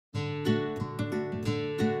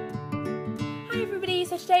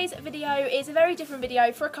today's video is a very different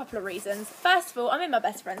video for a couple of reasons. First of all, I'm in my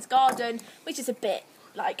best friend's garden, which is a bit,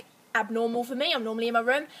 like, abnormal for me. I'm normally in my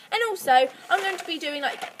room. And also, I'm going to be doing,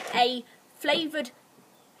 like, a flavoured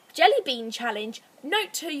jelly bean challenge.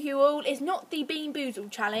 Note to you all, it's not the Bean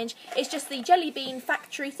Boozled challenge, it's just the Jelly Bean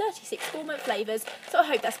Factory 36 gourmet flavours, so I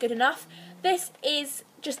hope that's good enough. This is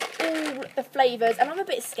just all the flavours, and I'm a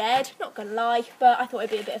bit scared, not gonna lie, but I thought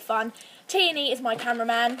it'd be a bit of fun. Tierney is my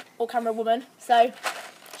cameraman, or camera woman, so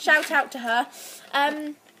shout out to her.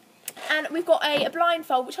 And we've got a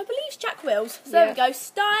blindfold, which I believe is Jack Wills, so there we go,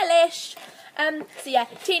 stylish. So yeah,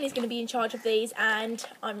 Tierney's going to be in charge of these, and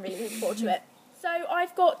I'm really looking forward to it. So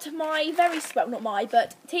I've got my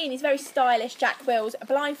but Tierney's very stylish Jack Wills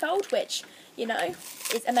blindfold, which, you know,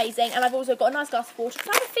 is amazing. And I've also got a nice glass of water, because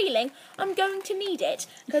I have a feeling I'm going to need it,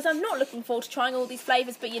 because I'm not looking forward to trying all these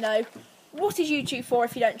flavours, but, you know, what is YouTube for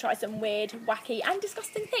if you don't try some weird, wacky and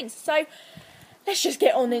disgusting things? So let's just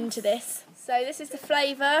get on into this. So this is the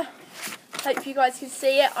flavour. Hope you guys can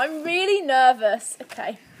see it. I'm really nervous.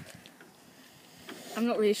 Okay. I'm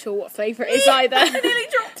not really sure what flavour it is either. I nearly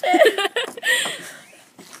dropped it.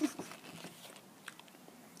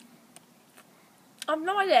 I've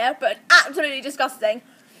no idea, but absolutely disgusting.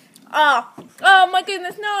 Oh my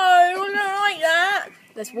goodness, no, I don't like that.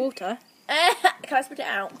 There's water. Can I spit it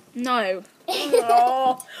out? No.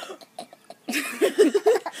 Oh.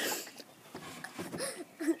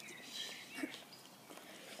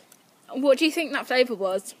 What do you think that flavour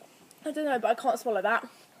was? I don't know, but I can't swallow that.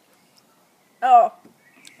 Oh,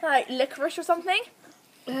 like licorice or something?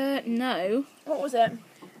 No. What was it?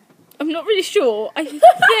 I'm not really sure. I think...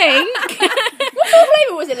 What sort of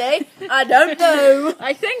flavour was it, Lily? I don't know.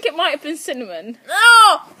 I think it might have been cinnamon.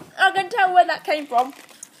 Oh, I can tell where that came from.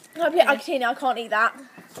 I can't eat that.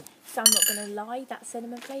 So I'm not going to lie, that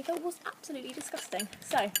cinnamon flavour was absolutely disgusting.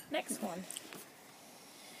 So, next one.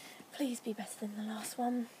 Please be better than the last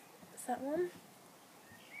one. Is that one?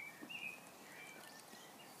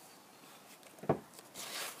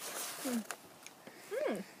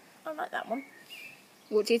 I like that one.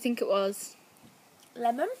 What do you think it was?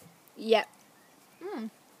 Lemon? Yep.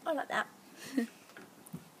 I like that.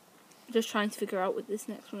 Just trying to figure out what this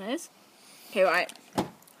next one is. Okay, right. There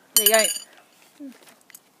you go.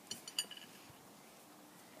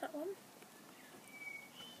 That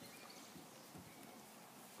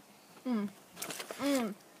one?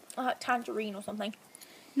 I like tangerine or something.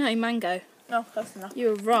 No, mango. No, close enough. You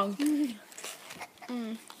were wrong.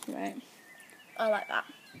 Right. I like that.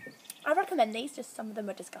 I recommend these, just some of them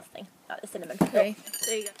are disgusting. Like the cinnamon. Okay,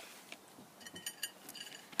 there you go.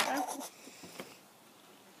 I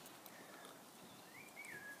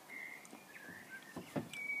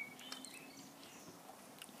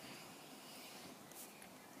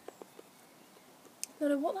don't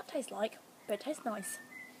know what that tastes like, but it tastes nice.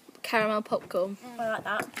 Caramel popcorn. I like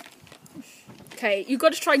that. Okay, you've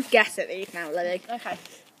got to try and guess at these now, Lily.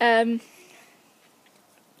 Okay.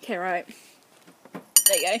 Okay, right.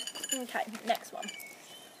 There you go. Okay, next one.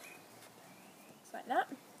 Just like that.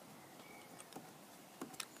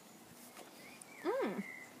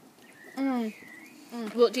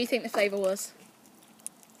 What do you think the flavour was?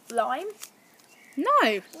 Lime.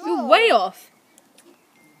 No, you're way off.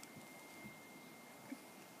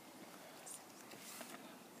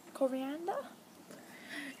 Coriander.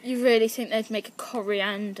 You really think they'd make a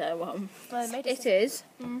coriander one? Well, they made It is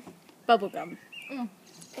bubblegum.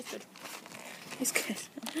 It's good. It's good.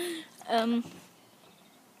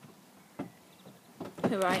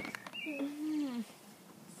 Alright.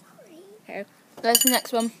 Sorry. Okay. There's the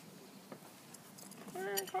next one. I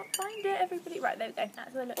can't find it, everybody. Right, there we go.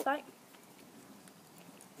 That's what it looks like.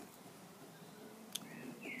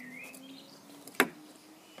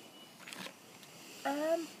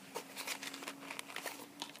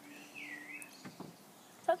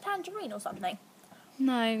 Is that tangerine or something?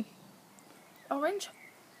 No. Orange?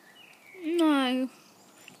 No.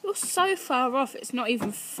 You're so far off, it's not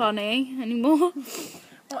even funny anymore.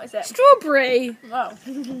 What is it? Strawberry! Oh.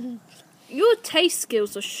 Your taste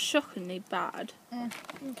skills are shockingly bad.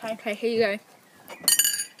 Okay. Okay, here you go.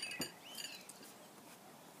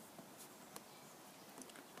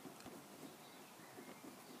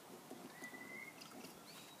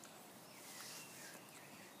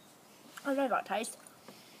 I know that taste.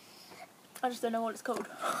 I just don't know what it's called.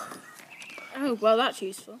 Oh, well, that's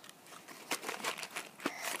useful.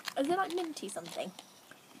 Is it like minty something?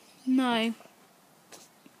 No. I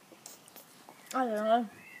don't know.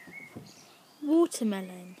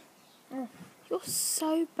 Watermelon. Mm. You're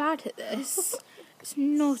so bad at this. It's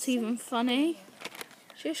not even funny.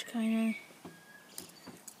 Just kind of...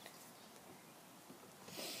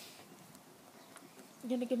 You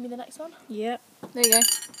gonna give me the next one? Yep. There you go.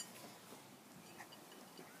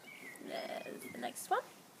 There's the next one.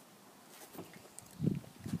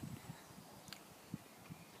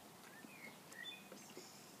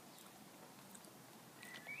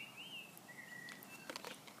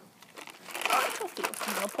 Oh, toffee or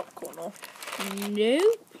something, or popcorn or...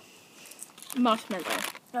 Nope. Marshmallow.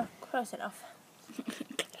 No, close enough.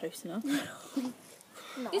 Close enough.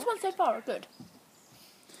 These ones so far are good.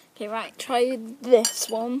 Okay, right. Try this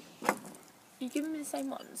one. You giving me the same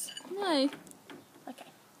ones? No. Okay.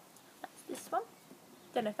 That's this one.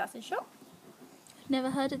 Don't know if that's in shop.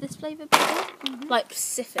 Never heard of this flavour before? Like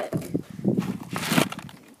Pacific.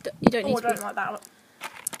 You don't need Oh, I to don't like that one.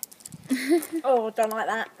 Oh, I don't like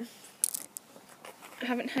that. I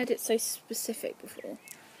haven't heard it so specific before.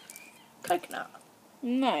 Coconut.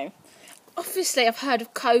 No. Obviously, I've heard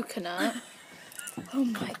of coconut. Oh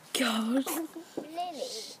my god. Lily.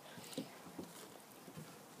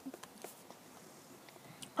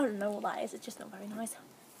 I don't know what that is. It's just not very nice.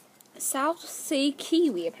 South Sea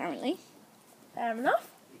kiwi, apparently. Fair enough.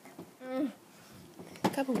 A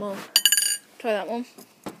couple more. Try that one.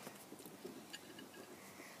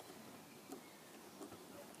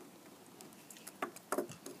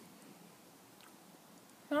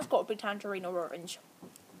 That's got to be tangerine or orange.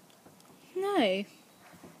 No.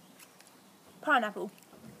 Pineapple.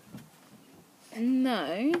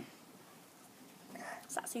 No.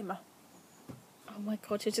 Satsuma. Oh my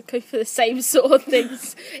god, you're just going for the same sort of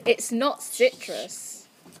things. It's not citrus.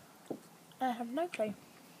 I have no clue.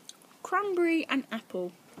 Cranberry and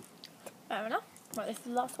apple. Fair enough. Right, this is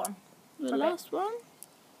the last one. The Okay. last one.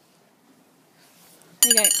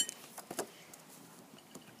 There you go.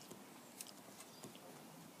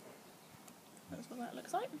 That's what that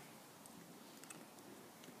looks like.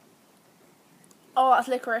 Oh, that's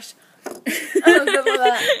licorice. Oh, I don't like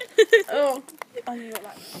that. Oh, I knew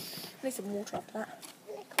that. I need some water after that.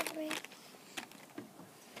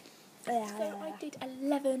 So I did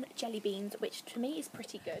 11 jelly beans, which to me is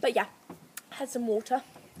pretty good. But yeah, had some water.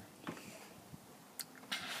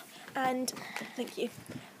 And thank you.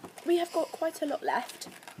 We have got quite a lot left.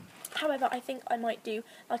 However, I think I might do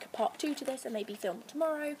like a part 2 to this and maybe film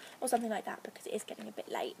tomorrow or something like that because it is getting a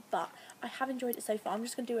bit late. But I have enjoyed it so far. I'm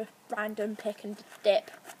just going to do a random pick and dip.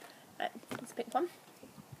 Let's pick one.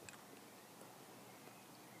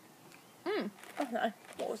 Oh no,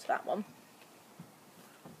 what was that one?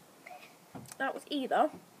 That was either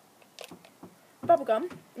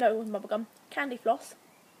bubblegum. No, it wasn't bubblegum. Candy floss.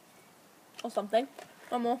 Or something.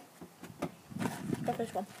 One more. Go for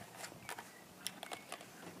this one.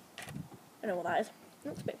 I don't know what that is. It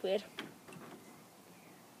looks a bit weird.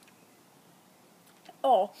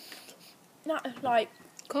 Oh. That, like...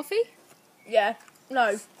 Coffee? Yeah.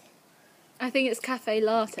 No. I think it's cafe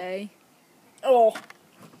latte. Oh.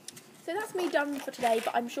 So that's me done for today,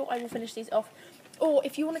 but I'm sure I will finish these off. Or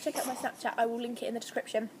if you want to check out my Snapchat, I will link it in the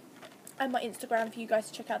description. And my Instagram for you guys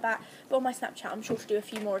to check out that. But on my Snapchat, I'm sure to do a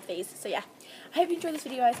few more of these. So yeah. I hope you enjoyed this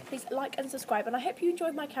video, guys. Please like and subscribe. And I hope you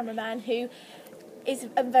enjoyed my cameraman, who is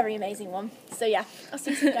a very amazing one. So yeah. I'll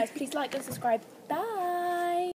see you soon, guys. Please like and subscribe. Bye.